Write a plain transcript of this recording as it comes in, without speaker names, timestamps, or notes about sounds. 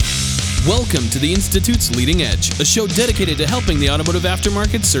Welcome to the Institute's Leading Edge, a show dedicated to helping the automotive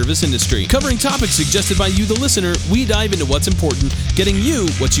aftermarket service industry. Covering topics suggested by you, the listener, we dive into what's important, getting you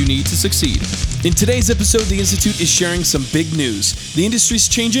what you need to succeed. In today's episode, the Institute is sharing some big news. The industry's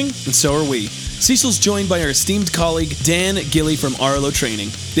changing, and so are we. Cecil's joined by our esteemed colleague, Dan Gilley from Arlo Training.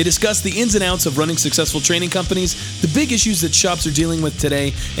 They discuss the ins and outs of running successful training companies, the big issues that shops are dealing with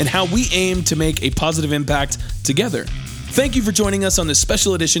today, and how we aim to make a positive impact together. Thank you for joining us on this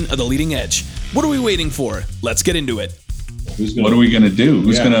special edition of The Leading Edge. What are we waiting for? Let's get into it. What are we going to do?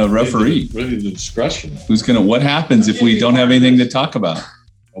 Who's going to referee? Really the discretion. What happens if we don't have anything to talk about?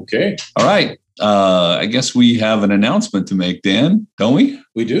 Okay. All right. I guess we have an announcement to make, Dan, don't we?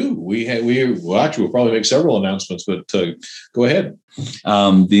 We do. We'll probably make several announcements, but go ahead.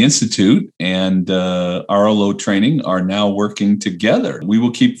 The Institute and Arlo Training are now working together. We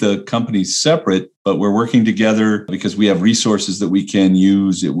will keep the companies separate, but we're working together because we have resources that we can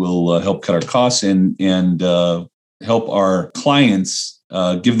use. It will help cut our costs and help our clients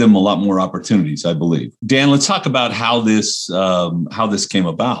give them a lot more opportunities, I believe. Dan, let's talk about how this came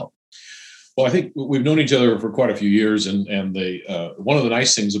about. Well, I think we've known each other for quite a few years, and one of the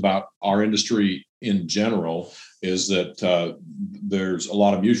nice things about our industry in general is that there's a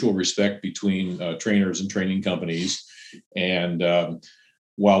lot of mutual respect between trainers and training companies. And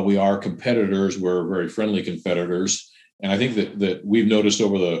while we are competitors, we're very friendly competitors. And I think that we've noticed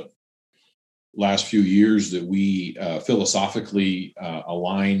over the last few years that we philosophically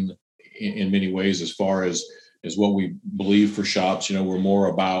align in many ways as far as what we believe for shops. You know, we're more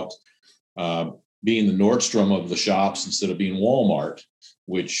about being the Nordstrom of the shops instead of being Walmart,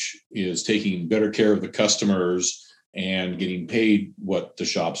 which is taking better care of the customers and getting paid what the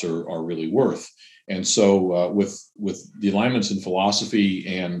shops are really worth. And so with the alignments in philosophy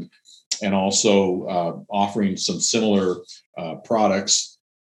and also offering some similar products,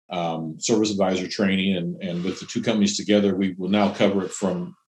 service advisor training, and with the two companies together, we will now cover it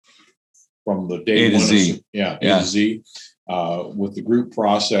from the day A to one. Z. A to Z, with the group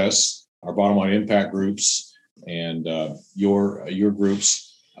process, our bottom line impact groups, and your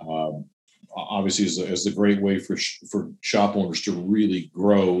groups, obviously is the great way for shop owners to really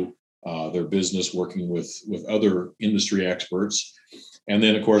grow their business, working with other industry experts. And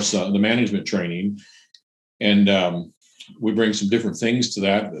then, of course, the management training. And we bring some different things to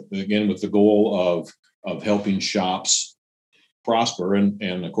that, again, with the goal of helping shops prosper.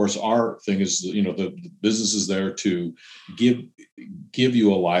 And of course, our thing is, the business is there to give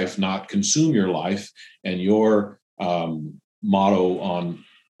you a life, not consume your life. And your motto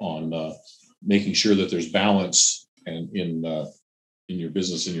on making sure that there's balance and in your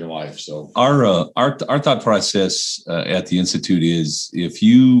business, in your life. So our thought process at the Institute is, if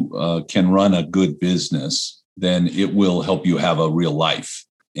you can run a good business, then it will help you have a real life.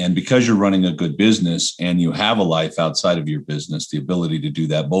 And because you're running a good business and you have a life outside of your business, the ability to do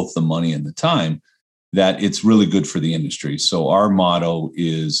that, both the money and the time, that it's really good for the industry. So our motto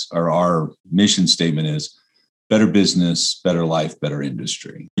is, or our mission statement is, better business, better life, better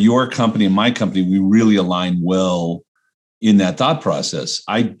industry. Your company and my company, we really align well in that thought process.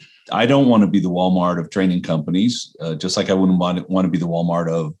 I don't want to be the Walmart of training companies, just like I wouldn't want to be the Walmart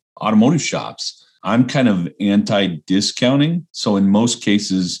of automotive shops. I'm kind of anti-discounting. So in most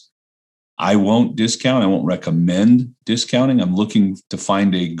cases, I won't discount. I won't recommend discounting. I'm looking to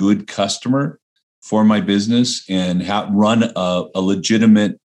find a good customer for my business and run a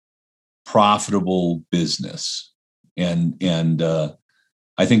legitimate, profitable business. And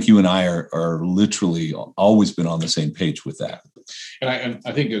I think you and I are literally always been on the same page with that. And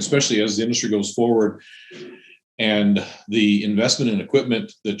I think, especially as the industry goes forward, and the investment in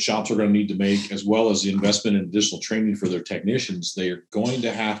equipment that shops are going to need to make, as well as the investment in additional training for their technicians, they are going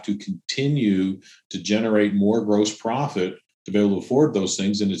to have to continue to generate more gross profit to be able to afford those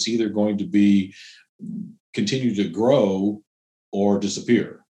things. And it's either going to be continue to grow or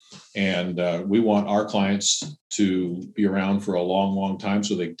disappear. And we want our clients to be around for a long, long time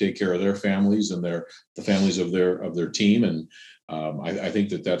so they can take care of their families and the families of their team. And I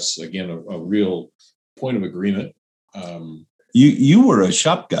think that's, again, a real point of agreement. You were a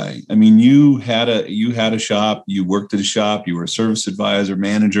shop guy. I mean, you had a shop. You worked at a shop. You were a service advisor,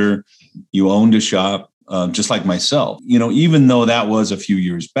 manager. You owned a shop, just like myself. Even though that was a few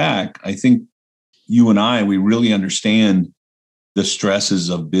years back, I think you and we really understand the stresses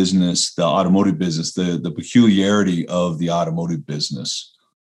of business, the automotive business, the peculiarity of the automotive business,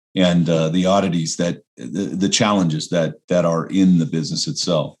 and the oddities the challenges that are in the business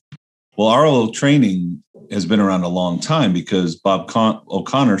itself. Well, Arlo Training has been around a long time because Bob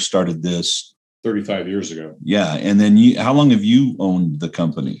O'Connor started this 35 years ago. Yeah. And then how long have you owned the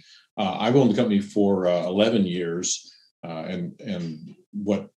company? I've owned the company for 11 years, and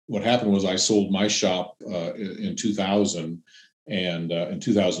what happened was I sold my shop in 2000, and in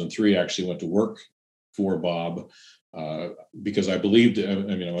 2003 I actually went to work for Bob because I believed. I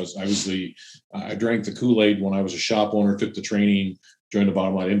mean, I drank the Kool-Aid when I was a shop owner, took the training, joined the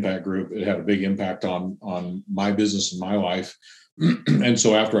Bottom Line Impact Group. It had a big impact on my business and my life. And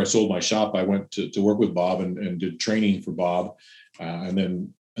so after I sold my shop, I went to work with Bob and did training for Bob, and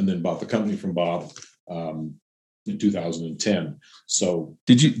then bought the company from Bob in 2010. So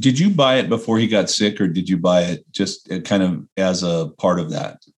did you buy it before he got sick, or did you buy it just kind of as a part of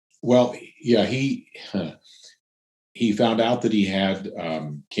that? Well, yeah, he found out that he had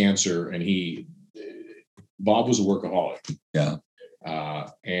cancer, and Bob was a workaholic. Yeah.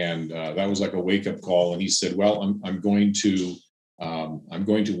 And that was like a wake up call. And he said, well, I'm going to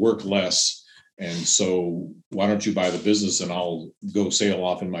work less. And so why don't you buy the business and I'll go sail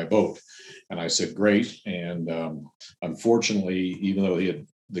off in my boat? And I said, great. And unfortunately, even though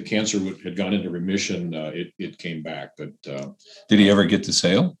the cancer had gone into remission, it came back. But did he ever get to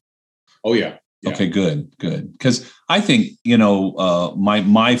sail? Oh, yeah. Yeah. Okay, good. Because I think,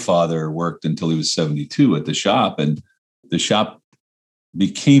 my father worked until he was 72 at the shop, and the shop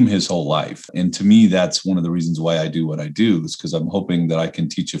became his whole life. And to me, that's one of the reasons why I do what I do, is because I'm hoping that I can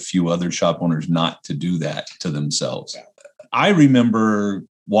teach a few other shop owners not to do that to themselves. Yeah. I remember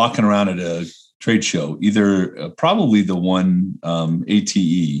walking around at a trade show, either probably the one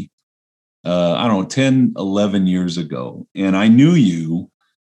ATE, I don't know, 10, 11 years ago. And I knew you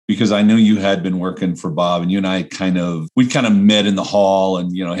because I knew you had been working for Bob, and you and I we'd kind of met in the hall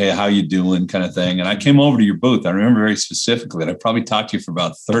and, hey, how you doing kind of thing. And I came over to your booth. I remember very specifically that I probably talked to you for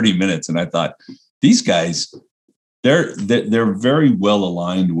about 30 minutes. And I thought, these guys, they're very well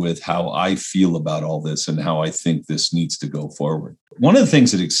aligned with how I feel about all this and how I think this needs to go forward. One of the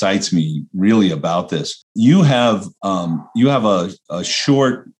things that excites me really about this, you have a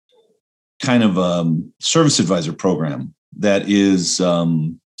short kind of service advisor program that is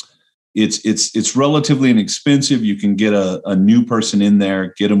it's relatively inexpensive. You can get a new person in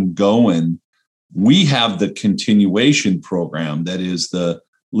there, get them going. We have the continuation program that is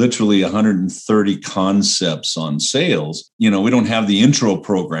literally 130 concepts on sales. We don't have the intro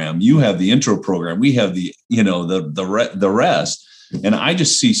program. You have the intro program. We have the rest. And I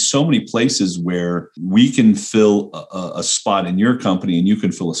just see so many places where we can fill a spot in your company and you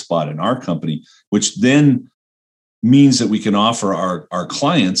can fill a spot in our company, which then means that we can offer our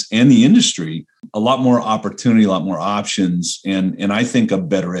clients and the industry a lot more opportunity, a lot more options, and I think a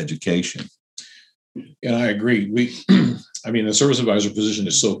better education. And I agree. The service advisor position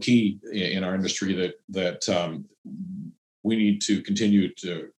is so key in our industry that we need to continue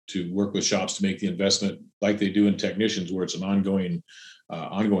to work with shops to make the investment like they do in technicians, where it's an ongoing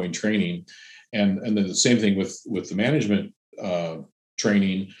training, and then the same thing with the management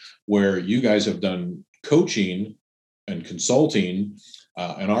training, where you guys have done coaching and consulting,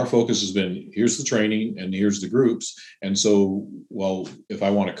 and our focus has been, here's the training and here's the groups. And so, well, if I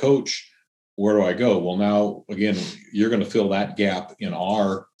want to coach, where do I go? Well, now again, you're going to fill that gap in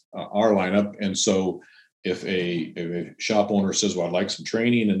our lineup. And so if a shop owner says, well, I'd like some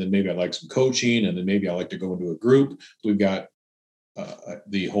training, and then maybe I'd like some coaching, and then maybe I'd like to go into a group, we've got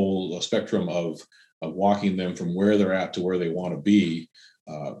the whole spectrum of walking them from where they're at to where they want to be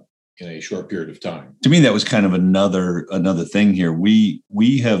in a short period of time. To me, that was kind of another thing here. We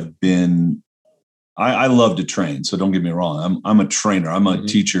have been, I love to train, so don't get me wrong. I'm a trainer. I'm a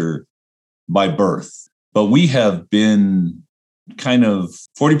teacher by birth, but we have been kind of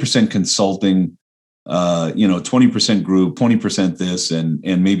 40% consulting, 20% group, 20% this,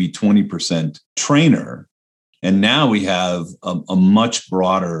 and maybe 20% trainer. And now we have a much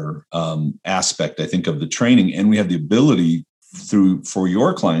broader aspect, I think, of the training, and we have the ability for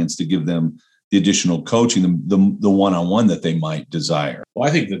your clients to give them the additional coaching, the one-on-one that they might desire. Well,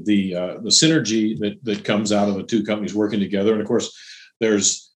 I think that the synergy that comes out of the two companies working together, and of course,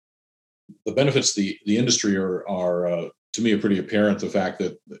 there's the benefits. The industry are to me are pretty apparent. The fact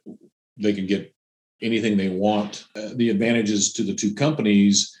that they can get anything they want, the advantages to the two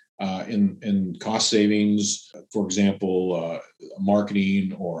companies in cost savings, for example,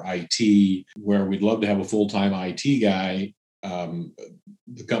 marketing or IT, where we'd love to have a full-time IT guy.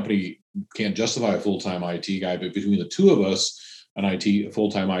 The company can't justify a full-time IT guy, but between the two of us, a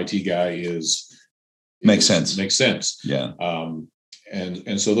full-time IT guy makes sense. Makes sense. Yeah.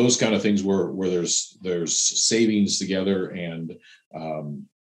 And so those kind of things where there's savings together, and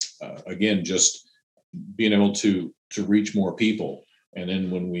again, just being able to reach more people. And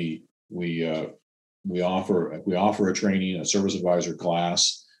then when we offer a training, a service advisor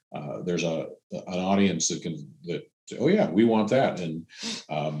class, there's an audience that say, oh yeah, we want that. And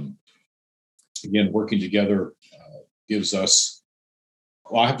again, working together gives us.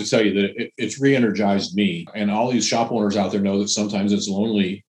 Well, I have to tell you that it's re-energized me, and all these shop owners out there know that sometimes it's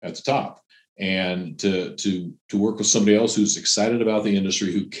lonely at the top, and to work with somebody else who's excited about the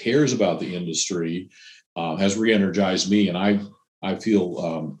industry, who cares about the industry, has re-energized me, and I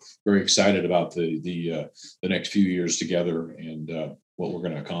feel very excited about the next few years together and what we're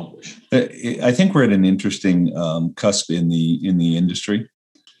going to accomplish. I think we're at an interesting cusp in the industry.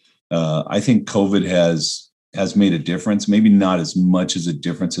 I think COVID has made a difference, maybe not as much as a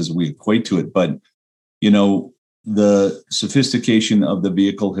difference as we equate to it, but the sophistication of the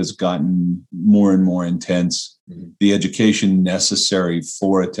vehicle has gotten more and more intense. Mm-hmm. The education necessary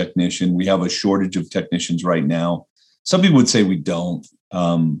for a technician. We have a shortage of technicians right now. Some people would say we don't.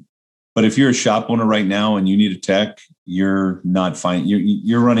 But if you're a shop owner right now and you need a tech, you're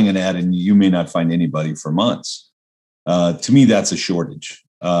running an ad and you may not find anybody for months. To me, that's a shortage.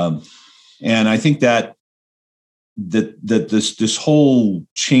 And I think that this whole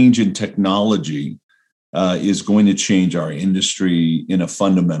change in technology is going to change our industry in a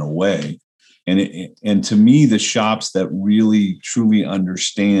fundamental way. And to me, the shops that really truly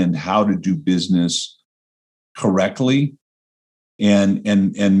understand how to do business correctly and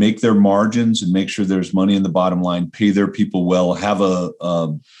make their margins and make sure there's money in the bottom line, pay their people well, have a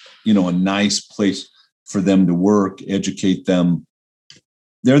nice place for them to work, educate them.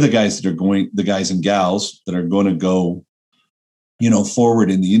 They're the guys and gals that are going to go, forward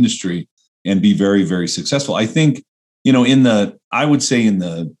in the industry and be very, very successful. I think, I would say in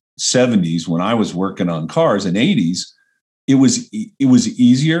the 70s when I was working on cars, and 80s, it was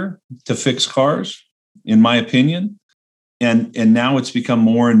easier to fix cars, in my opinion. And now it's become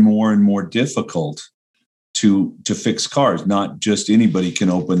more and more and more difficult to fix cars. Not just anybody can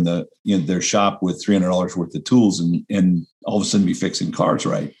open their shop with $300 worth of tools and all of a sudden be fixing cars,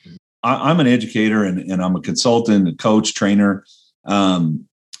 right? I'm an educator and I'm a consultant, a coach, trainer.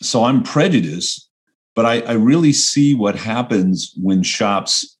 So I'm prejudiced, but I really see what happens when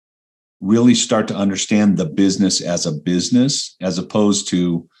shops really start to understand the business, as opposed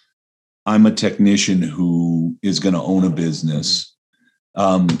to I'm a technician who is going to own a business.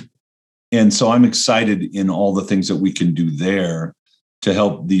 And so I'm excited in all the things that we can do there to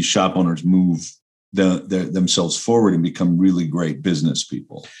help these shop owners move themselves forward and become really great business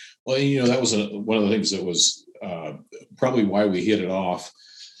people. Well, that was one of the things that was probably why we hit it off,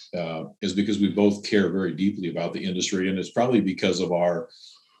 is because we both care very deeply about the industry. And it's probably because of our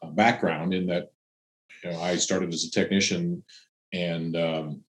background in that, I started as a technician and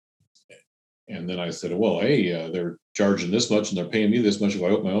then I said, well, hey, they're charging this much and they're paying me this much. If I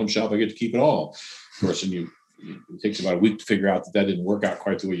open my own shop, I get to keep it all. Of course, and it takes about a week to figure out that didn't work out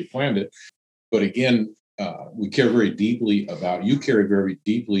quite the way you planned it. But again, you care very deeply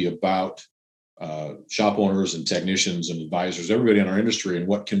about shop owners and technicians and advisors, everybody in our industry, and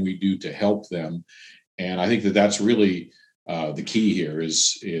what can we do to help them. And I think that's really the key here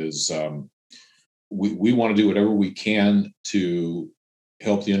is we want to do whatever we can to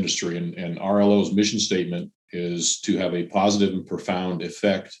help the industry. And RLO's mission statement is to have a positive and profound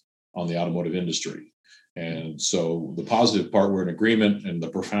effect on the automotive industry. And so the positive part, we're in agreement, and the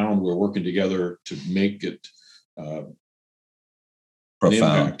profound, we're working together to make it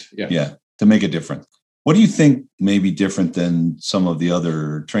profound. Yeah, to make it different. What do you think may be different than some of the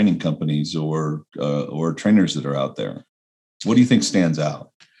other training companies or trainers that are out there? What do you think stands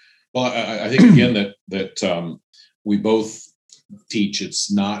out? Well, I think again that we both teach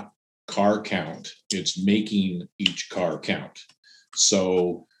it's not car count, it's making each car count.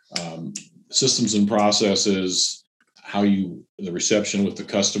 So systems and processes, the reception with the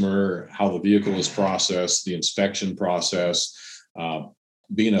customer, how the vehicle is processed, the inspection process,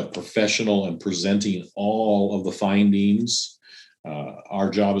 being a professional and presenting all of the findings. Our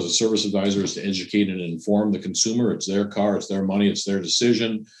job as a service advisor is to educate and inform the consumer. It's their car, it's their money, it's their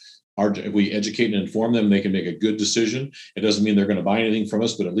decision. If we educate and inform them, they can make a good decision. It doesn't mean they're going to buy anything from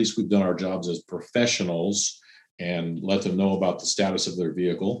us, but at least we've done our jobs as professionals and let them know about the status of their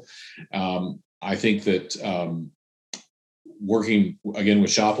vehicle. I think that working again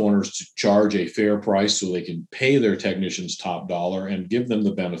with shop owners to charge a fair price so they can pay their technicians top dollar and give them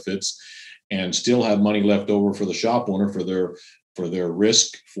the benefits and still have money left over for the shop owner for their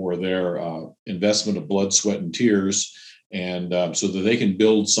risk, for their investment of blood, sweat, and tears. And so that they can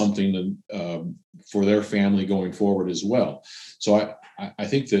build something for their family going forward as well. So I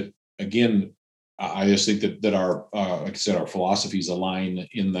think that, again, I just think that our, like I said, our philosophies align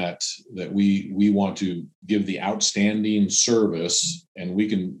in that we want to give the outstanding service, and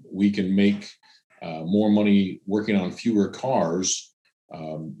we can make more money working on fewer cars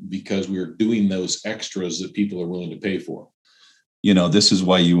because we're doing those extras that people are willing to pay for. This is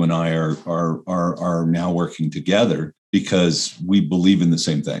why you and I are now working together, because we believe in the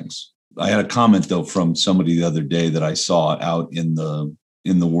same things. I had a comment though from somebody the other day that I saw out in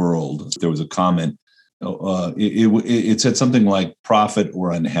the world. There was a comment. It said something like profit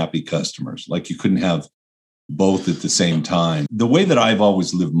or unhappy customers. Like you couldn't have both at the same time. The way that I've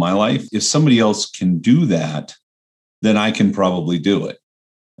always lived my life, if somebody else can do that, then I can probably do it.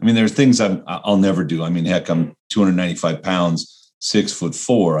 I mean, there's things I'll never do. I mean, heck, I'm 295 pounds,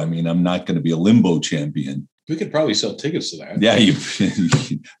 6'4". I mean, I'm not going to be a limbo champion. We could probably sell tickets to that. Yeah,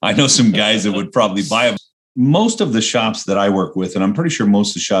 I know some guys that would probably buy them. Most of the shops that I work with, and I'm pretty sure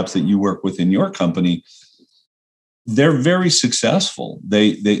most of the shops that you work with in your company, they're very successful.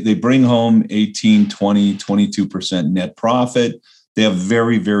 They bring home 18, 20, 22% net profit. They have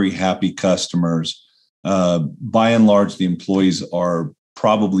very, very happy customers. By and large, the employees are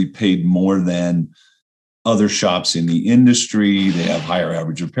probably paid more than other shops in the industry. They have higher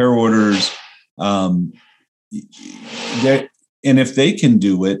average repair orders. And if they can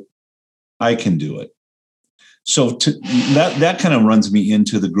do it, I can do it. So that kind of runs me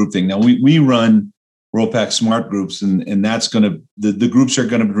into the group thing. Now we run Ropac Smart Groups, and that's going to, the groups are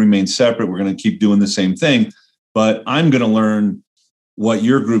going to remain separate. We're going to keep doing the same thing, but I'm going to learn what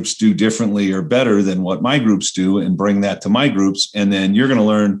your groups do differently or better than what my groups do and bring that to my groups. And then you're going to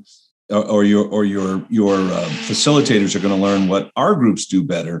learn, or your facilitators are going to learn what our groups do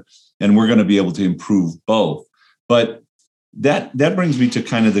better. And we're going to be able to improve both. But that brings me to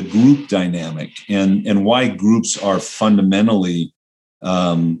kind of the group dynamic and why groups are fundamentally,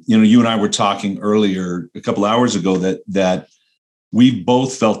 you and I were talking earlier a couple hours ago that we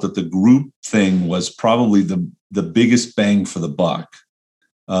both felt that the group thing was probably the biggest bang for the buck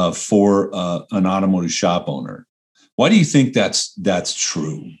for an automotive shop owner. Why do you think that's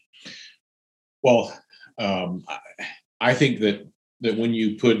true? Well, I think that when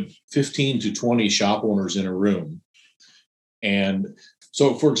you put 15 to 20 shop owners in a room, and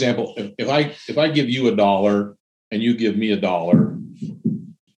so, for example, if I give you $1 and you give me $1,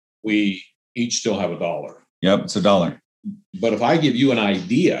 we each still have $1. Yep, it's $1. But if I give you an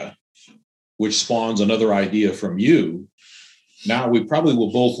idea, which spawns another idea from you, now we probably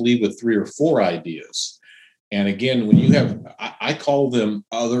will both leave with 3 or 4 ideas. And again, when you have, I call them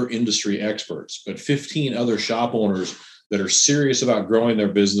other industry experts, but 15 other shop owners that are serious about growing their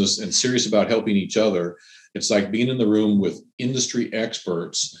business and serious about helping each other. It's like being in the room with industry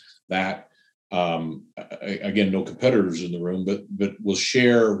experts that, again, no competitors in the room, but will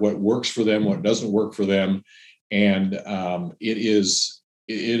share what works for them, what doesn't work for them. And it is.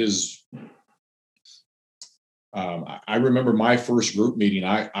 I remember my first group meeting.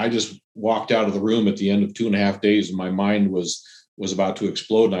 I just walked out of the room at the end of 2.5 days, and my mind was about to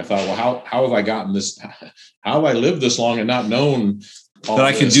explode. And I thought, well, how have I gotten this? How have I lived this long and not known that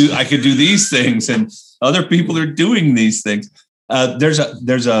I could do these things, and other people are doing these things. I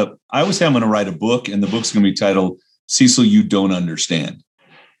always say I'm going to write a book, and the book's going to be titled "Cecil, You Don't Understand,"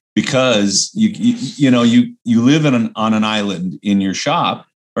 because you live on an island in your shop,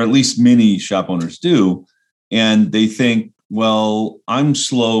 or at least many shop owners do, and they think, well, I'm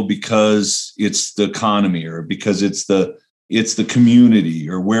slow because it's the economy, or because it's the community,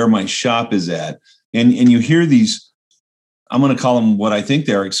 or where my shop is at, and you hear these. I'm going to call them what I think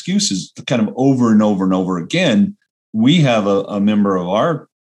they are excuses, kind of over and over and over again. We have a member of our,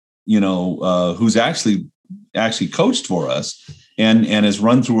 who's actually coached for us and has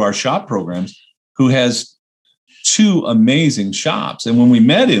run through our shop programs, who has 2 amazing shops. And when we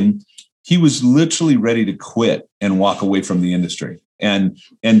met him, he was literally ready to quit and walk away from the industry, and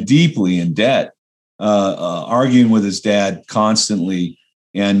deeply in debt, arguing with his dad constantly.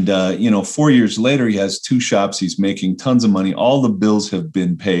 And, 4 years later, he has 2 shops. He's making tons of money. All the bills have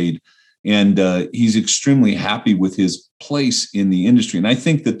been paid. And he's extremely happy with his place in the industry. And I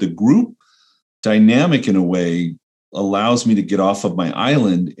think that the group dynamic, in a way, allows me to get off of my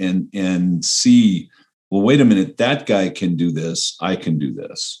island and see, well, wait a minute, that guy can do this. I can do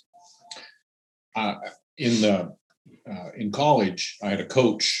this. In college, I had a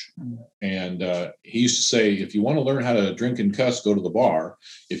coach, and he used to say, if you want to learn how to drink and cuss, go to the bar.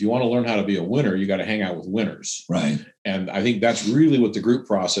 If you want to learn how to be a winner, you got to hang out with winners. Right. And I think that's really what the group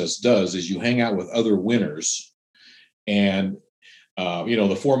process does, is you hang out with other winners. And,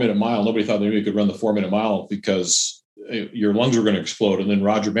 the 4-minute mile, nobody thought they could run the 4-minute mile because your lungs are going to explode. And then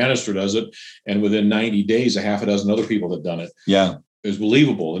Roger Bannister does it, and within 90 days, a half a dozen other people had done it. Yeah, it was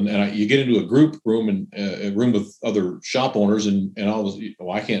believable. And you get into a group room and a room with other shop owners, and all of us,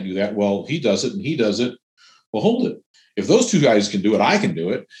 I can't do that. Well, he does it, and he does it. Well, hold it. If those two guys can do it, I can do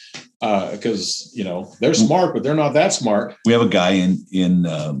it, because they're smart, but they're not that smart. We have a guy in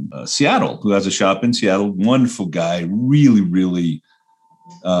Seattle who has a shop in Seattle. Wonderful guy, really, really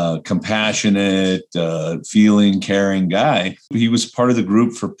compassionate, feeling, caring guy. He was part of the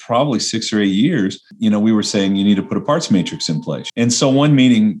group for probably 6 or 8 years. We were saying you need to put a parts matrix in place. And so one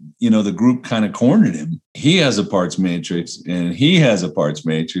meeting, the group kind of cornered him. He has a parts matrix, and he has a parts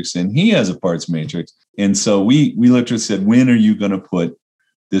matrix, and he has a parts matrix. And so we literally said, when are you going to put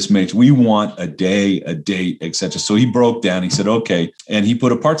this matrix? We want a day, a date, etc. So he broke down. He said, okay. And he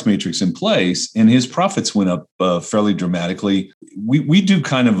put a parts matrix in place, and his profits went up fairly dramatically. We do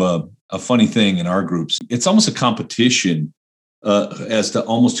kind of a funny thing in our groups. It's almost a competition as to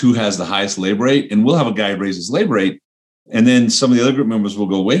almost who has the highest labor rate. And we'll have a guy raise his labor rate, and then some of the other group members will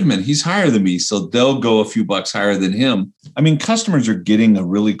go, wait a minute, he's higher than me. So they'll go a few bucks higher than him. I mean, customers are getting a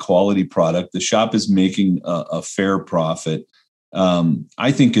really quality product. The shop is making a fair profit.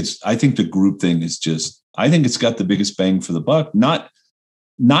 I think the group thing is I think it's got the biggest bang for the buck, not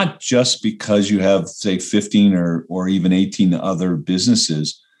just because you have, say, 15 or even 18 other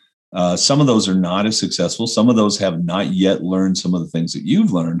businesses. Some of those are not as successful. Some of those have not yet learned some of the things that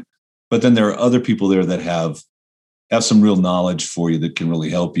you've learned, but then there are other people there that have some real knowledge for you that can really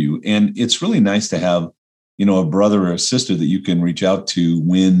help you. And it's really nice to have, a brother or a sister that you can reach out to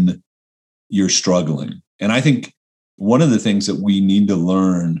when you're struggling. And I think one of the things that we need to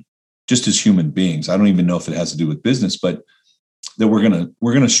learn just as human beings, I don't even know if it has to do with business, but that we're going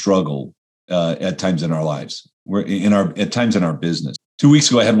to struggle at times in our lives. At times in our business. 2 weeks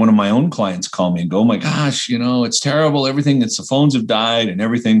ago, I had one of my own clients call me and go, oh my gosh, it's terrible. Everything, the phones have died and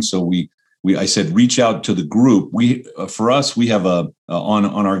everything. So I said, reach out to the group. For us, we have on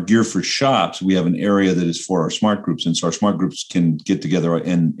our Gear for Shops, we have an area that is for our smart groups. And so our smart groups can get together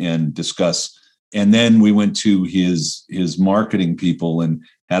and discuss. And then we went to his marketing people and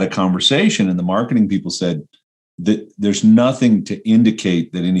had a conversation. And the marketing people said that there's nothing to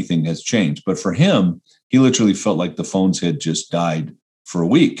indicate that anything has changed. But for him, he literally felt like the phones had just died for a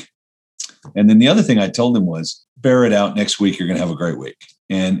week. And then the other thing I told him was, bear it out. Next week, you're going to have a great week.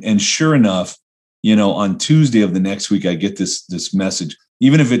 And sure enough, on Tuesday of the next week, I get this message.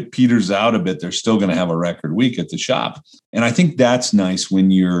 Even if it peters out a bit, they're still going to have a record week at the shop. And I think that's nice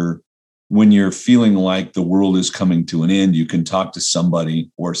when you're feeling like the world is coming to an end. You can talk to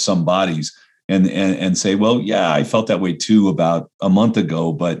somebody or some bodies and say, well, yeah, I felt that way too about a month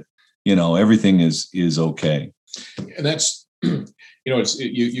ago, but everything is okay. And that's,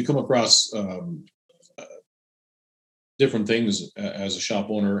 you come across different things as a shop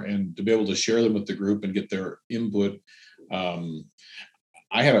owner, and to be able to share them with the group and get their input.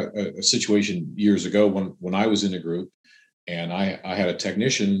 I had a situation years ago when I was in a group, and I had a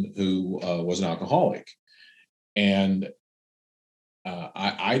technician who was an alcoholic, and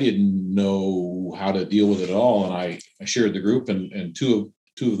I didn't know how to deal with it at all. And I shared the group, and two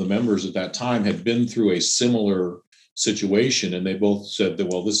of the members at that time had been through a similar situation, and they both said that,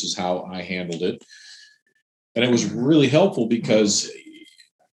 well, this is how I handled it. And it was really helpful because,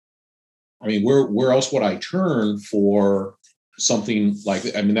 I mean, where else would I turn for something like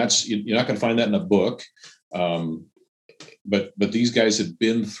that? I mean, you're not going to find that in a book. But these guys had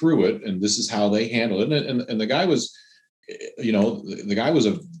been through it, and this is how they handled it. And the guy was, the guy was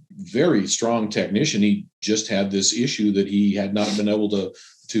a very strong technician. He just had this issue that he had not been able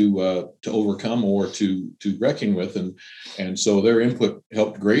to overcome or to reckon with, and so their input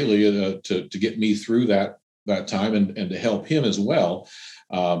helped greatly to get me through that time and to help him as well.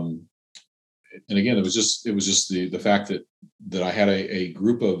 And again, it was just the fact that I had a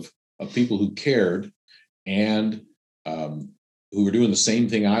group of people who cared and who were doing the same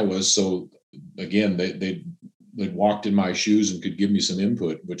thing I was. So again, they walked in my shoes and could give me some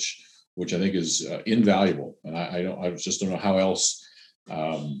input, which I think is invaluable. And I just don't know how else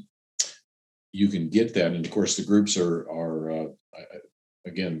you can get that. And of course, the groups are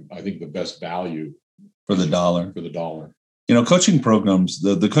again, I think the best value for the dollar. Coaching programs,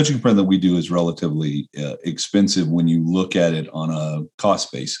 the coaching program that we do is relatively expensive when you look at it on a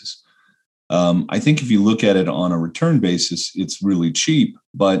cost basis. I think if you look at it on a return basis, it's really cheap,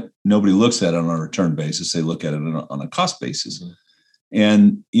 but nobody looks at it on a return basis. They look at it on a cost basis. Mm-hmm.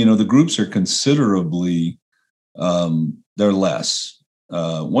 And, the groups are considerably, they're less.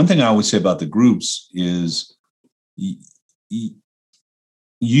 One thing I always say about the groups is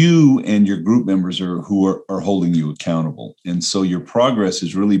you and your group members are holding you accountable. And so your progress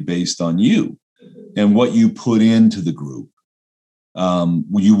is really based on you and what you put into the group.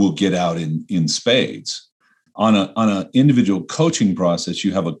 You will get out in spades. On an individual coaching process,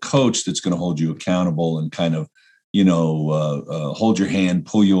 you have a coach that's going to hold you accountable and kind of, hold your hand,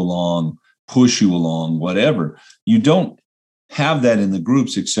 pull you along, push you along, whatever. You don't have that in the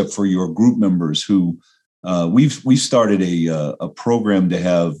groups except for your group members who we started a program to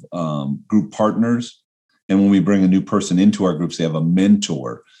have group partners. And when we bring a new person into our groups, they have a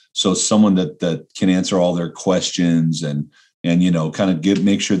mentor. So someone that can answer all their questions and kind of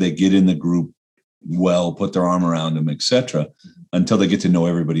make sure they get in the group well, put their arm around them, etc., until they get to know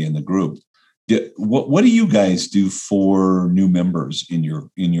everybody in the group. What do you guys do for new members in your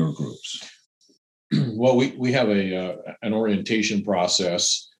groups? Well, we have an orientation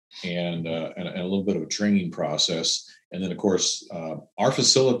process and a little bit of a training process, and then of course our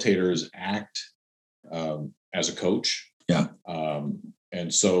facilitators act as a coach. Yeah.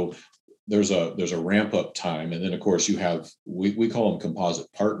 And so there's a ramp up time, and then of course you have we call them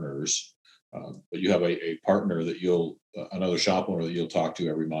composite partners, but you have a partner that another shop owner that you'll talk to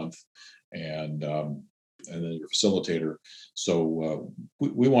every month, and then your facilitator. So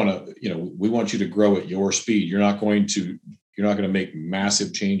we want you to grow at your speed. You're not going to make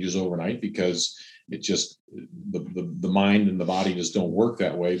massive changes overnight because it just the mind and the body just don't work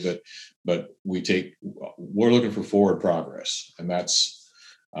that way. But we're looking for forward progress, and that's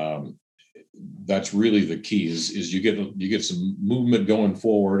really the key. Is you get some movement going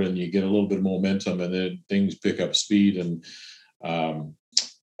forward, and you get a little bit of momentum, and then things pick up speed, and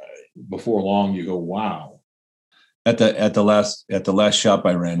before long you go, wow. At the last shop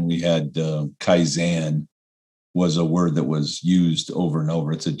I ran, we had Kaizen was a word that was used over and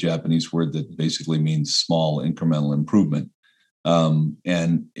over. It's a Japanese word that basically means small incremental improvement. And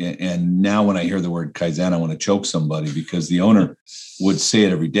now when I hear the word Kaizen, I want to choke somebody because the owner would say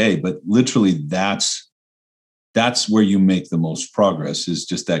it every day. But literally, that's where you make the most progress, is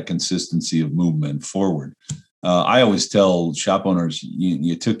just that consistency of movement forward. I always tell shop owners,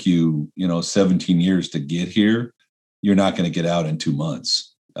 it took you 17 years to get here. You're not going to get out in 2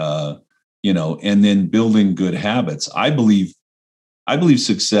 months. And then building good habits. I believe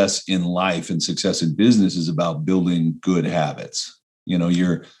success in life and success in business is about building good habits.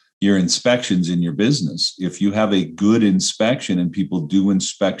 Your inspections in your business. If you have a good inspection and people do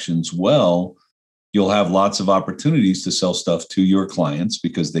inspections well, you'll have lots of opportunities to sell stuff to your clients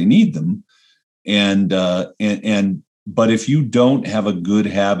because they need them. But if you don't have a good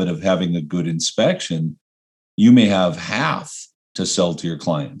habit of having a good inspection, you may have half to sell to your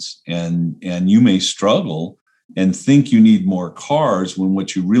clients, and you may struggle and think you need more cars when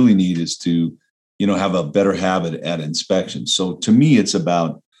what you really need is to, have a better habit at inspection. So to me, it's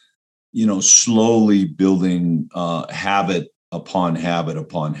about, slowly building habit upon habit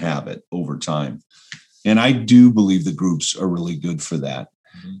upon habit over time. And I do believe the groups are really good for that.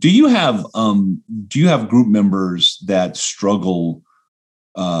 Mm-hmm. Do you have group members that struggle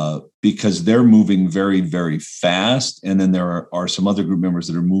because they're moving very, very fast, and then there are some other group members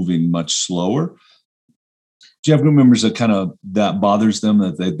that are moving much slower? Do you have group members that bothers them,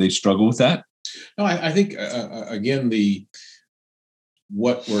 that they struggle with that? No, I think again,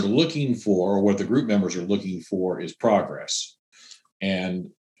 what we're looking for, or what the group members are looking for, is progress. And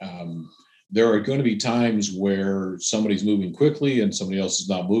there are going to be times where somebody's moving quickly and somebody else is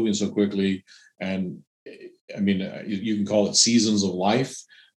not moving so quickly. And I mean, you can call it seasons of life.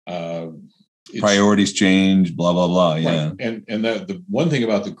 Priorities change, blah, blah, blah. Yeah. Right. And the one thing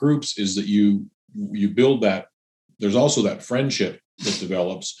about the groups is that you build that. There's also that friendship that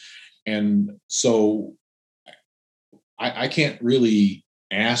develops. And so I can't really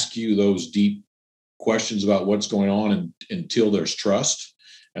ask you those deep questions about what's going on until there's trust.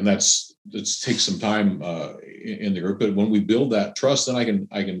 And it takes some time in the group. But when we build that trust, then I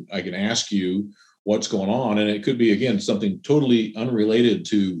can ask you what's going on. And it could be, again, something totally unrelated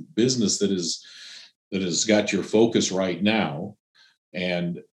to business that has got your focus right now.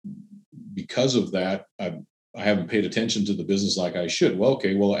 And because of that, I haven't paid attention to the business like I should. Well,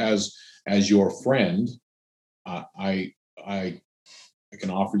 okay. Well, as your friend, I can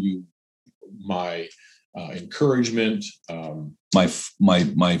offer you my encouragement, my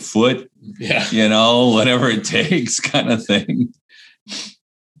foot, whatever it takes, kind of thing.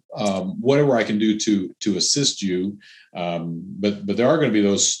 Whatever I can do to assist you, but there are going to be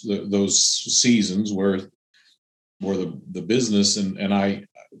those seasons where the business and I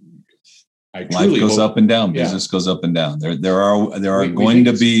life goes up and down. Business goes up and down. There are going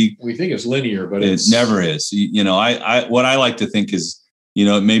to be. We think it's linear, but it never is. I what I like to think is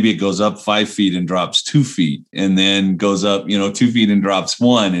maybe it goes up 5 feet and drops 2 feet, and then goes up, 2 feet and drops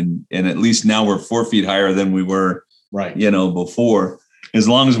 1. And at least now we're 4 feet higher than we were, right, before. As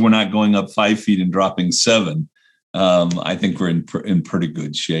long as we're not going up 5 feet and dropping 7, I think we're in pretty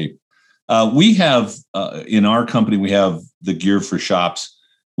good shape. We have, in our company, we have the Gear for Shops,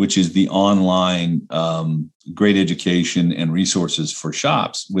 which is the online great education and resources for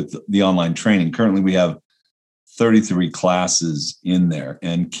shops with the online training. Currently, we have 33 classes in there.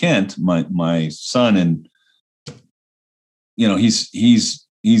 And Kent, my son, and he's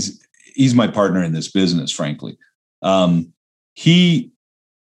my partner in this business, frankly. He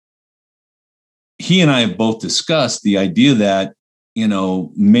and I have both discussed the idea that,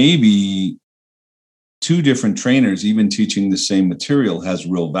 maybe 2 different trainers, even teaching the same material, has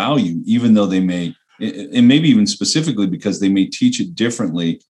real value, even though they may, and maybe even specifically because they may teach it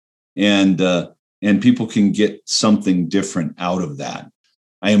differently, and people can get something different out of that.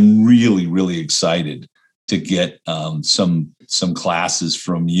 I am really, really excited to get some classes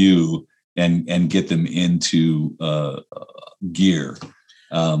from you and get them into gear.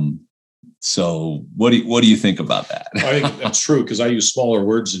 So what do you think about that? I think that's true, because I use smaller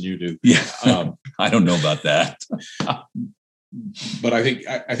words than you do. Yeah, I don't know about that. But I think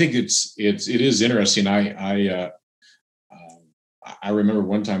it is interesting. I remember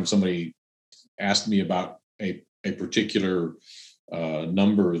one time somebody asked me about a particular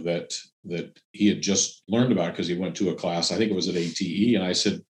number that he had just learned about because he went to a class. I think it was at ATE, and I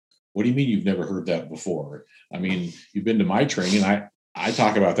said, "What do you mean you've never heard that before? I mean, you've been to my training. I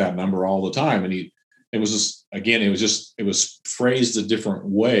talk about that number all the time." And it was phrased a different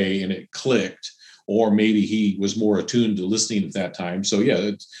way, and it clicked. Or maybe he was more attuned to listening at that time. So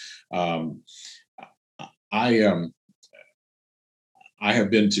yeah, I have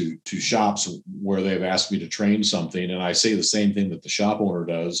been to shops where they've asked me to train something, and I say the same thing that the shop owner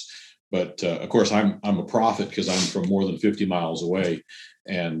does. But of course, I'm a prophet because I'm from more than 50 miles away,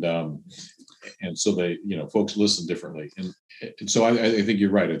 and so they, folks listen differently. And so I think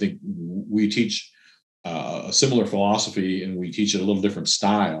you're right. I think we teach a similar philosophy, and we teach it a little different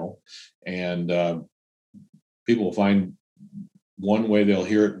style, and people will find one way, they'll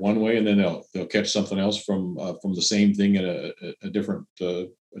hear it one way, and then they'll catch something else from the same thing in a different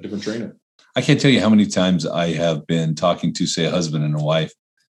trainer. I can't tell you how many times I have been talking to, say, a husband and a wife,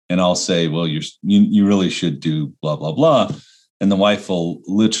 and I'll say, "Well, you really should do blah blah blah," and the wife will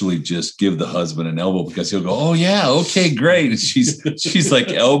literally just give the husband an elbow because he'll go, "Oh yeah, okay, great," and she's like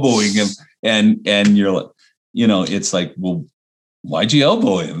elbowing him, and you're like, it's like, well, why'd you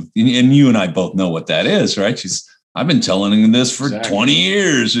elbow him? And you and I both know what that is, right? I've been telling him this for 20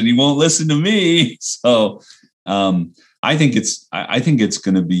 years and he won't listen to me. So I think it's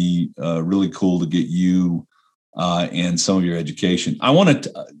going to be really cool to get you and some of your education. I want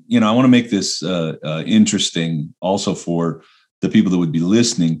to make this interesting also for the people that would be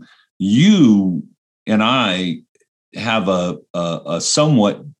listening. You and I have a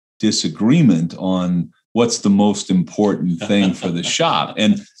somewhat disagreement on what's the most important thing for the shop.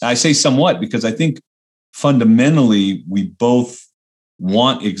 And I say somewhat because I think fundamentally we both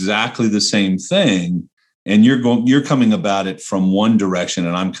want exactly the same thing. And you're coming about it from one direction,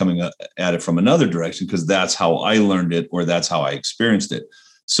 and I'm coming at it from another direction because that's how I learned it, or that's how I experienced it.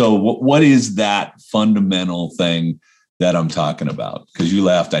 So what is that fundamental thing that I'm talking about? Because you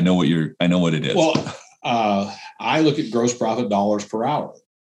laughed. I know what it is. Well, I look at gross profit dollars per hour,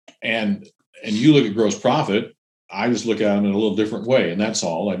 and you look at gross profit. I just look at them in a little different way, and that's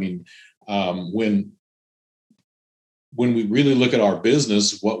all. I mean, when we really look at our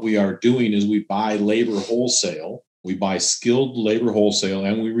business, what we are doing is we buy labor wholesale, we buy skilled labor wholesale,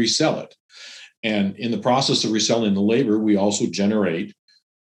 and we resell it. And in the process of reselling the labor, we also generate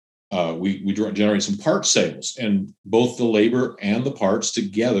we generate some part sales, and both the labor and the parts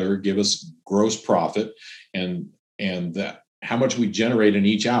together give us gross profit, and that how much we generate in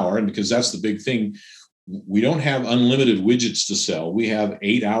each hour. And because that's the big thing, we don't have unlimited widgets to sell. We have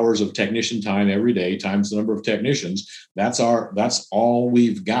 8 hours of technician time every day times the number of technicians. That's all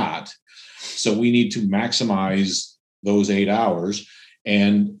we've got. So we need to maximize those 8 hours,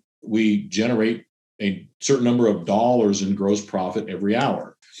 and we generate a certain number of dollars in gross profit every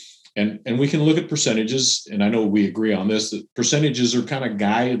hour. And we can look at percentages, and I know we agree on this, that percentages are kind of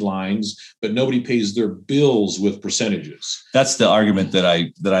guidelines, but nobody pays their bills with percentages. That's the argument that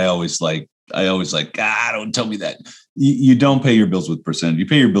I always like. Don't tell me that. You don't pay your bills with percentage. You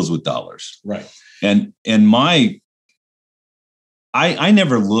pay your bills with dollars. Right. And I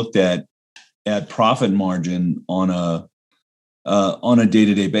never looked at profit margin on a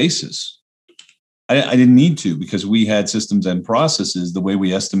day-to-day basis. I didn't need to, because we had systems and processes. The way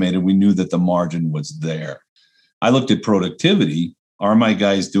we estimated, we knew that the margin was there. I looked at productivity. Are my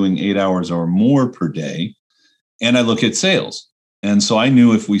guys doing 8 hours or more per day? And I look at sales. And so I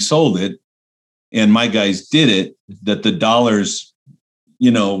knew if we sold it and my guys did it, that the dollars,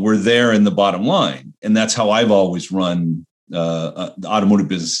 were there in the bottom line. And that's how I've always run the automotive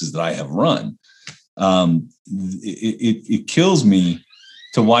businesses that I have run. It kills me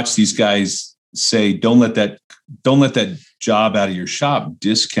to watch these guys say, don't let that job out of your shop,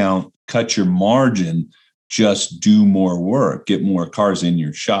 discount, cut your margin, just do more work, get more cars in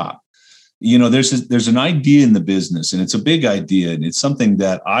your shop. There's an idea in the business, and it's a big idea, and it's something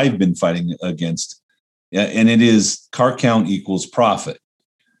that I've been fighting against, and it is car count equals profit.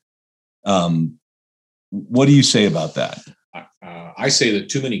 What do you say about that? I say that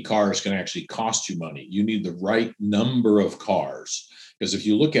too many cars can actually cost you money. You need the right number of cars, because if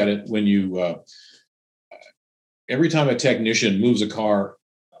you look at it, when you every time a technician moves a car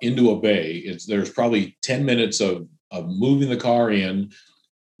into a bay, there's probably 10 minutes of moving the car in,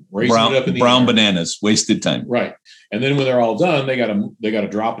 raising it up in the brown air. Bananas, wasted time. Right. And then when they're all done, they got to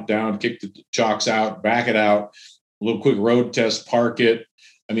drop it down, kick the chocks out, back it out, a little quick road test, park it.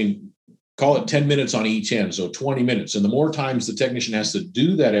 I mean, call it 10 minutes on each end, so 20 minutes. And the more times the technician has to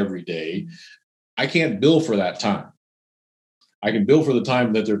do that every day, I can't bill for that time. I can bill for the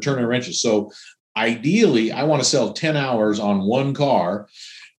time that they're turning wrenches. So ideally, I want to sell 10 hours on one car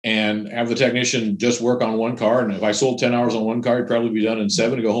and have the technician just work on one car. And if I sold 10 hours on one car, it'd probably be done in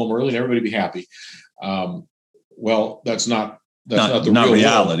 7 to go home early and everybody be happy. Well, that's not the real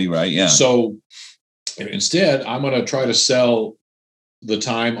reality, world. Right? Yeah. So instead, I'm going to try to sell the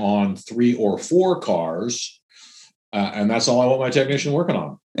time on 3 or 4 cars. And that's all I want my technician working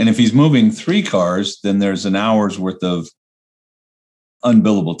on. And if he's moving 3 cars, then there's an hour's worth of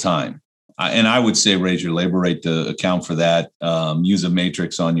unbillable time. And I would say raise your labor rate to account for that. Use a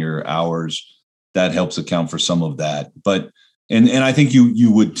matrix on your hours. That helps account for some of that. But and I think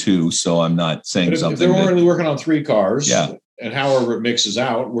you would too. So I'm not saying something. If they're only working on 3 cars, yeah, and however it mixes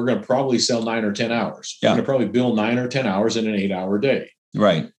out, we're going to probably sell 9 or 10 hours. Yeah. We're going to probably bill 9 or 10 hours in an 8-hour day.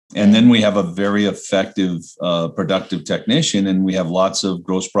 Right. And then we have a very effective, productive technician, and we have lots of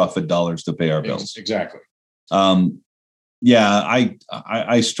gross profit dollars to pay our bills. Exactly. Yeah,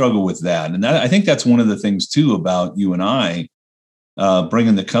 I struggle with that. And I think that's one of the things too about you and I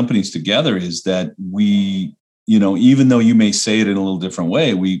bringing the companies together is that we, even though you may say it in a little different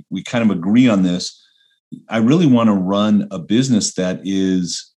way, we kind of agree on this. I really want to run a business that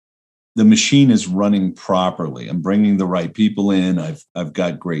the machine is running properly. I'm bringing the right people in. I've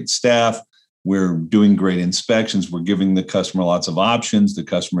got great staff. We're doing great inspections. We're giving the customer lots of options. The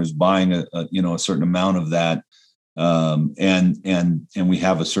customer is buying a certain amount of that. And we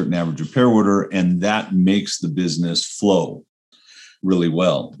have a certain average repair order, and that makes the business flow really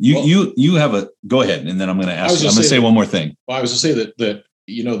well. You have go ahead, and then I'm going to ask. I'm going to say one more thing. Well, I was going to say that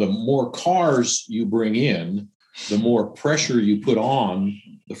the more cars you bring in, the more pressure you put on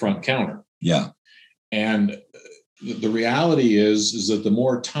the front counter. Yeah, and the reality is that the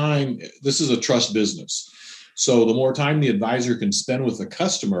more time, this is a trust business, so the more time the advisor can spend with the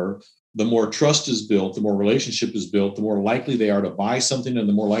customer, the more trust is built, the more relationship is built, the more likely they are to buy something, and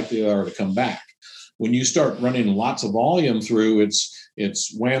the more likely they are to come back. When you start running lots of volume through,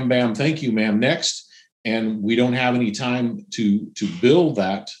 it's wham, bam, thank you, ma'am, next. And we don't have any time to build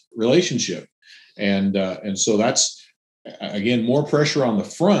that relationship. And so that's, again, more pressure on the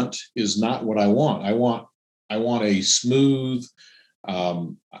front is not what I want. I want a smooth, I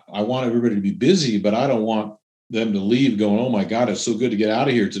want everybody to be busy, but I don't want them to leave going, oh my God, it's so good to get out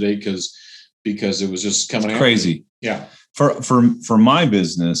of here today because it was just coming out crazy. Yeah. For my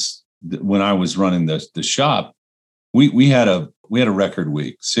business, when I was running the shop, we had a record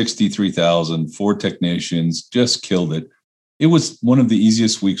week, 63,000, 4 technicians, just killed it. It was one of the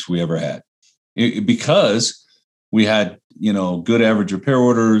easiest weeks we ever had because we had, good average repair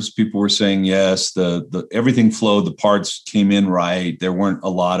orders. People were saying yes, the everything flowed, the parts came in right. There weren't a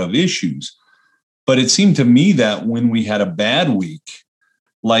lot of issues. But it seemed to me that when we had a bad week,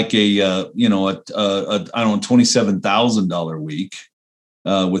 like a $27,000 week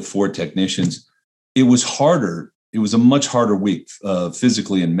with 4 technicians, it was harder. It was a much harder week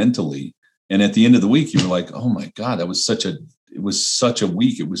physically and mentally. And at the end of the week, you were like, oh my God, it was such a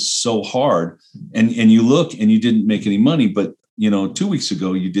week. It was so hard. And you look and you didn't make any money, but 2 weeks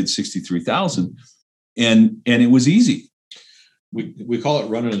ago you did 63,000 and it was easy. We call it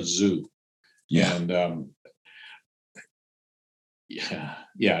running a zoo. Yeah. And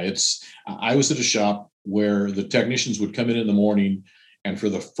I was at a shop where the technicians would come in the morning And for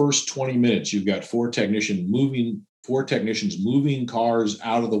the first 20 minutes, you've got four technicians moving cars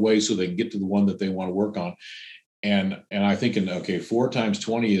out of the way so they can get to the one that they want to work on. And I thinking, okay, 4 times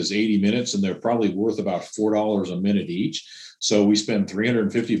 20 is 80 minutes, and they're probably worth about $4 a minute each. So we spend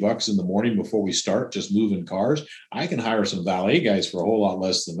 $350 in the morning before we start just moving cars. I can hire some valet guys for a whole lot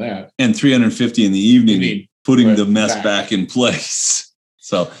less than that. And $350 in the evening, putting the mess back in place.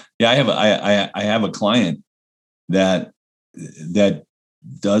 So yeah, I have a client that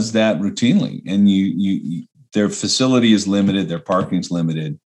does that routinely, and you their facility is limited, their parking's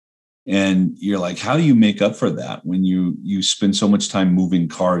limited. And you're like, how do you make up for that when you spend so much time moving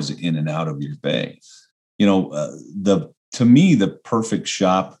cars in and out of your bay? To me, the perfect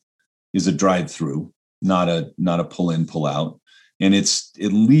shop is a drive-through, not a pull in, pull out. And it's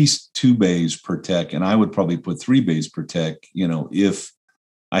at least 2 bays per tech. And I would probably put 3 bays per tech, if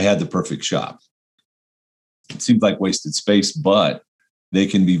I had the perfect shop. It seems like wasted space, but they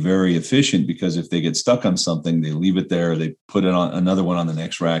can be very efficient, because if they get stuck on something, they leave it there, they put it on another one on the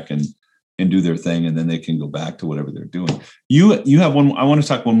next rack and do their thing, and then they can go back to whatever they're doing. You have one. I want to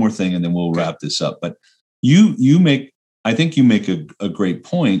talk one more thing, and then we'll wrap this up. But I think you make a great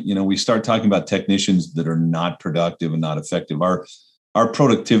point. We start talking about technicians that are not productive and not effective. Our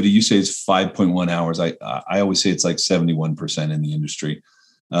productivity, you say, is 5.1 hours. I always say it's like 71% in the industry,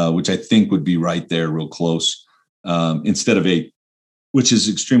 which I think would be right there, real close, instead of 8. Which is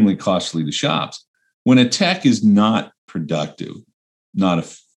extremely costly to shops. When a tech is not productive, not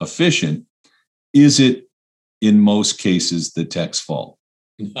efficient, is it in most cases the tech's fault?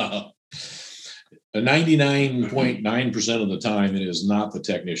 No. 99.9% of the time, it is not the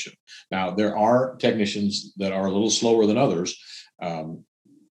technician. Now, there are technicians that are a little slower than others,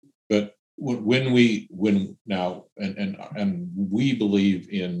 but when we believe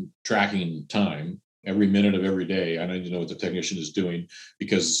in tracking time. Every minute of every day, I need to know what the technician is doing,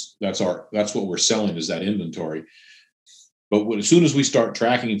 because that's what we're selling, is that inventory. But as soon as we start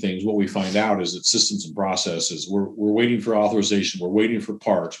tracking things, what we find out is that systems and processes, we're waiting for authorization, we're waiting for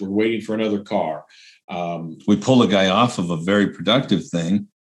parts, we're waiting for another car. We pull a guy off of a very productive thing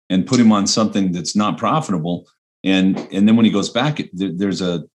and put him on something that's not profitable, and then when he goes back, there's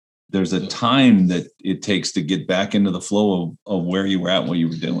a time that it takes to get back into the flow of where you were at, what you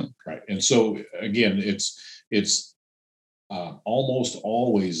were doing. Right. And so again, it's almost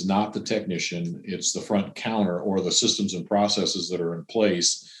always not the technician. It's the front counter or the systems and processes that are in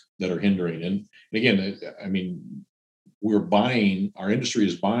place that are hindering. And again, I mean, our industry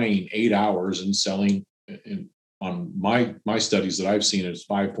is buying 8 hours and selling on my studies that I've seen, it's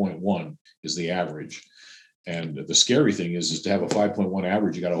 5.1 is the average. And the scary thing is to have a 5.1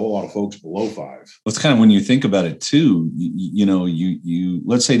 average, you got a whole lot of folks below 5. Well, it's kind of, when you think about it too, you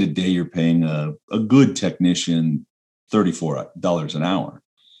let's say today you're paying a good technician $34 an hour.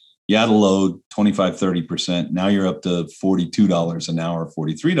 You add a load, 25, 30%. Now you're up to $42 an hour,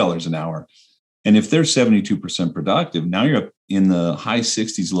 $43 an hour. And if they're 72% productive, now you're up in the high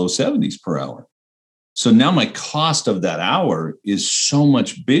 60s, low 70s per hour. So now my cost of that hour is so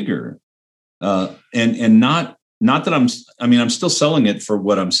much bigger. And not that I'm still selling it for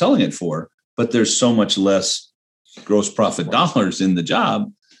what I'm selling it for, but there's so much less gross profit dollars in the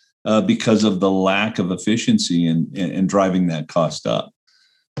job because of the lack of efficiency and driving that cost up.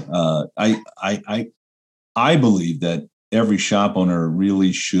 I believe that every shop owner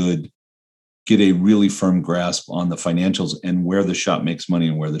really should get a really firm grasp on the financials and where the shop makes money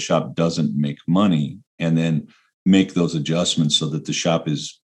and where the shop doesn't make money, and then make those adjustments so that the shop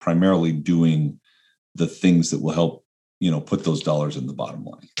is primarily doing the things that will help, put those dollars in the bottom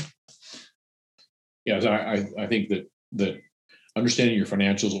line. Yeah, I think that understanding your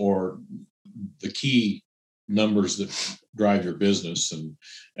financials, or the key numbers that drive your business,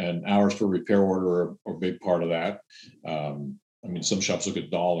 and hours per repair order are a big part of that. Some shops look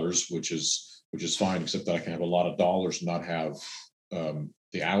at dollars, which is fine, except that I can have a lot of dollars and not have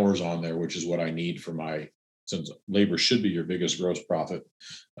the hours on there, which is what I need for since labor should be your biggest gross profit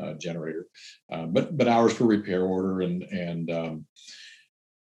generator. But hours per repair order and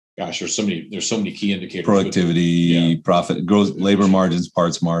gosh, there's so many key indicators. Productivity, profit, growth, labor margins,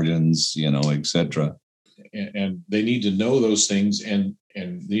 parts margins, et cetera. And they need to know those things, and they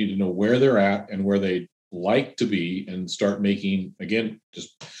need to know where they're at and where they like to be, and start making, again,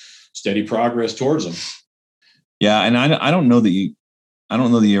 just steady progress towards them. Yeah, and I don't know that you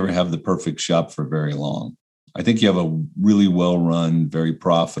ever have the perfect shop for very long. I think you have a really well-run, very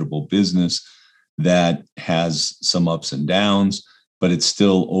profitable business that has some ups and downs, but it's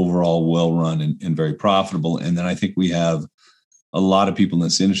still overall well-run and very profitable. And then I think we have a lot of people in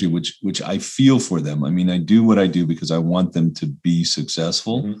this industry, which I feel for them. I mean, I do what I do because I want them to be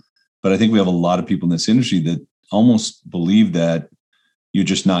successful. Mm-hmm. But I think we have a lot of people in this industry that almost believe that you're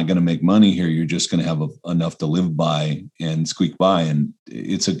just not going to make money here. You're just going to have enough to live by and squeak by. And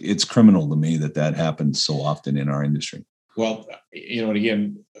it's criminal to me that happens so often in our industry. Well, and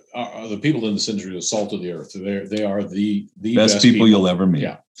again, the people in this industry are the salt of the earth. They are the best people you'll ever meet.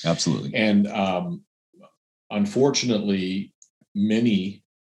 Yeah, absolutely. And unfortunately, many,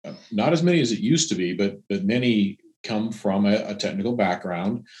 not as many as it used to be, but many come from a technical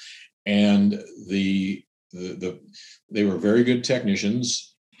background, and they were very good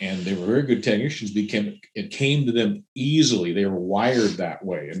technicians, and they were very good technicians it came to them easily. They were wired that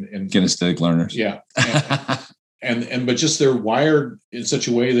way, and kinesthetic learners. Yeah. But just they're wired in such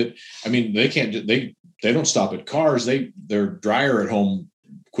a way that, I mean, they don't stop at cars. Their dryer at home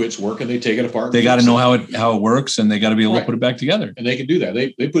quits working. They take it apart. They got to know how it works, and they got to be able to put it back together. And they can do that.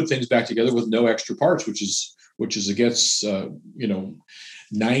 They put things back together with no extra parts, which is against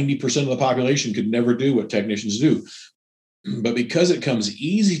 90% of the population could never do what technicians do. But because it comes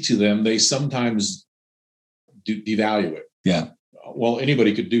easy to them, they sometimes devalue it. Yeah. Well,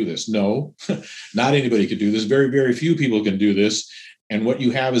 anybody could do this. No, not anybody could do this. Very, very few people can do this. And what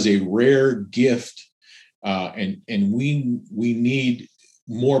you have is a rare gift. And we need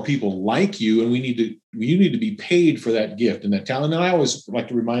more people like you, and you need to be paid for that gift and that talent. And I always like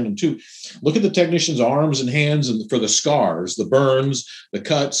to remind them too, look at the technician's arms and hands, and for the scars, the burns, the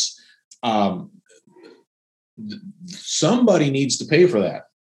cuts. Somebody needs to pay for that.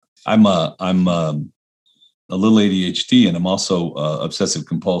 I'm a little ADHD, and I'm also obsessive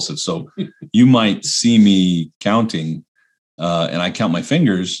compulsive. So you might see me counting, and I count my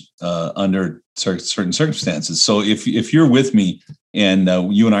fingers under certain circumstances. So if you're with me and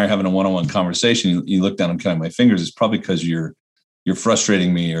you and I are having a one-on-one conversation, you look down, I'm counting my fingers, it's probably because you're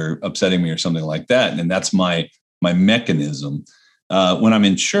frustrating me or upsetting me or something like that. And that's my mechanism. When I'm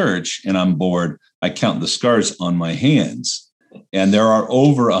in church and I'm bored, I count the scars on my hands. And there are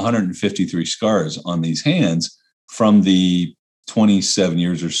over 153 scars on these hands from the 27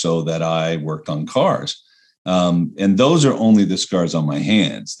 years or so that I worked on cars. And those are only the scars on my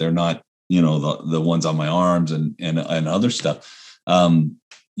hands. They're not, the ones on my arms and other stuff.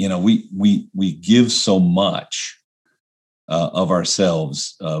 We give so much of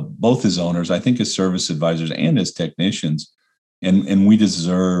ourselves, both as owners, I think as service advisors and as technicians, and we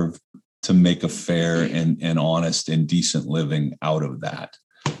deserve to make a fair and honest and decent living out of that,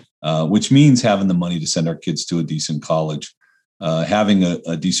 which means having the money to send our kids to a decent college, having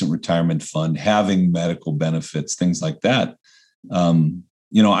a decent retirement fund, having medical benefits, things like that.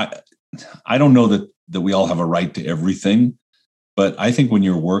 I don't know that we all have a right to everything, but I think when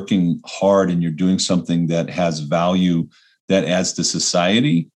you're working hard and you're doing something that has value that adds to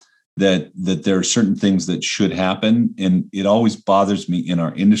society, that there are certain things that should happen. And it always bothers me in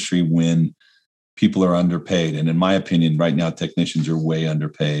our industry when people are underpaid. And in my opinion, right now, technicians are way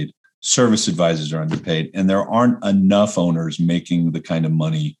underpaid. Service advisors are underpaid. And there aren't enough owners making the kind of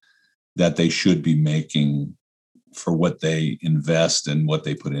money that they should be making for what they invest and what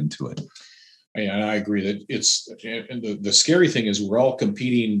they put into it. And I agree that and the scary thing is we're all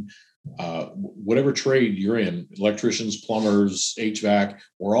competing. Whatever trade you're in, electricians, plumbers, HVAC,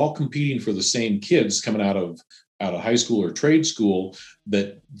 we're all competing for the same kids coming out of high school or trade school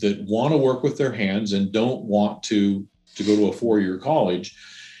that want to work with their hands and don't want to go to a 4-year college.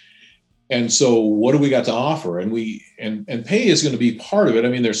 And so what do we got to offer? And and pay is going to be part of it. I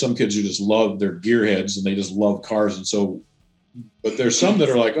mean, there's some kids who just love, they're gearheads and they just love cars. And so, but there's some that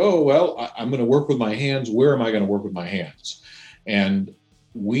are like, oh, well, I'm going to work with my hands. Where am I going to work with my hands? And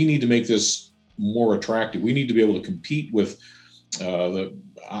we need to make this more attractive. We need to be able to compete with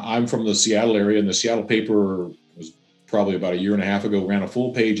I'm from the Seattle area, and the Seattle paper was probably about a year and a half ago, ran a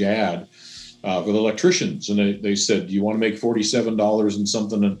full page ad for the electricians. And they said, do you want to make $47 and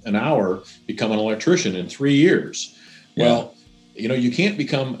something an hour, become an electrician in 3 years? Yeah. Well, you can't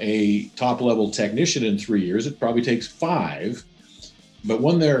become a top level technician in 3 years. It probably takes 5. But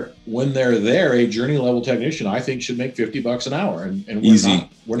when they're there, a journey level technician, I think, should make $50 an hour, and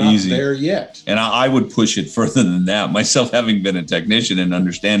we're not there yet. And I would push it further than that. Myself, having been a technician and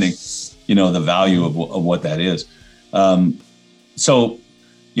understanding, the value of what that is. So,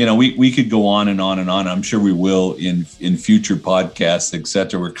 we could go on and on and on. I'm sure we will in future podcasts, et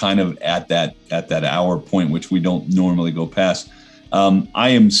cetera. We're kind of at that hour point, which we don't normally go past. I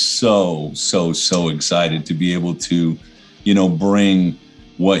am so excited to be able to bring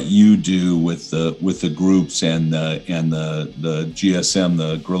what you do with the groups and the GSM,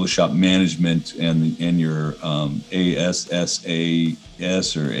 the Guerrilla Shop Management, and your ASSAS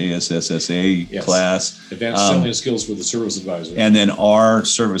or ASSSA class, Advanced Selling Skills for the Service Advisor, and then our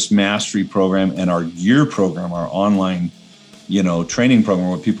Service Mastery program and our Gear program, our online training program,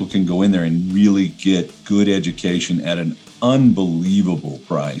 where people can go in there and really get good education at an unbelievable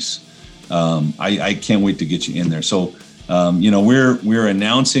price. I can't wait to get you in there. So, we're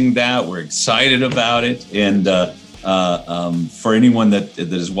announcing that. We're excited about it. And for anyone that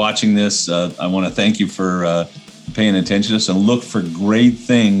is watching this, I want to thank you for paying attention to us, and look for great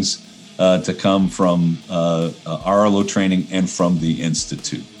things to come from RLO training and from the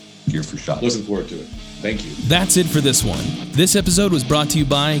Institute. Gear for Shops. Looking forward to it. Thank you. That's it for this one. This episode was brought to you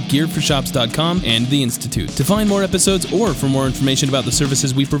by gearforshops.com and the Institute. To find more episodes or for more information about the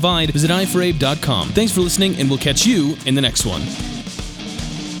services we provide, visit i4abe.com. Thanks for listening, and we'll catch you in the next one.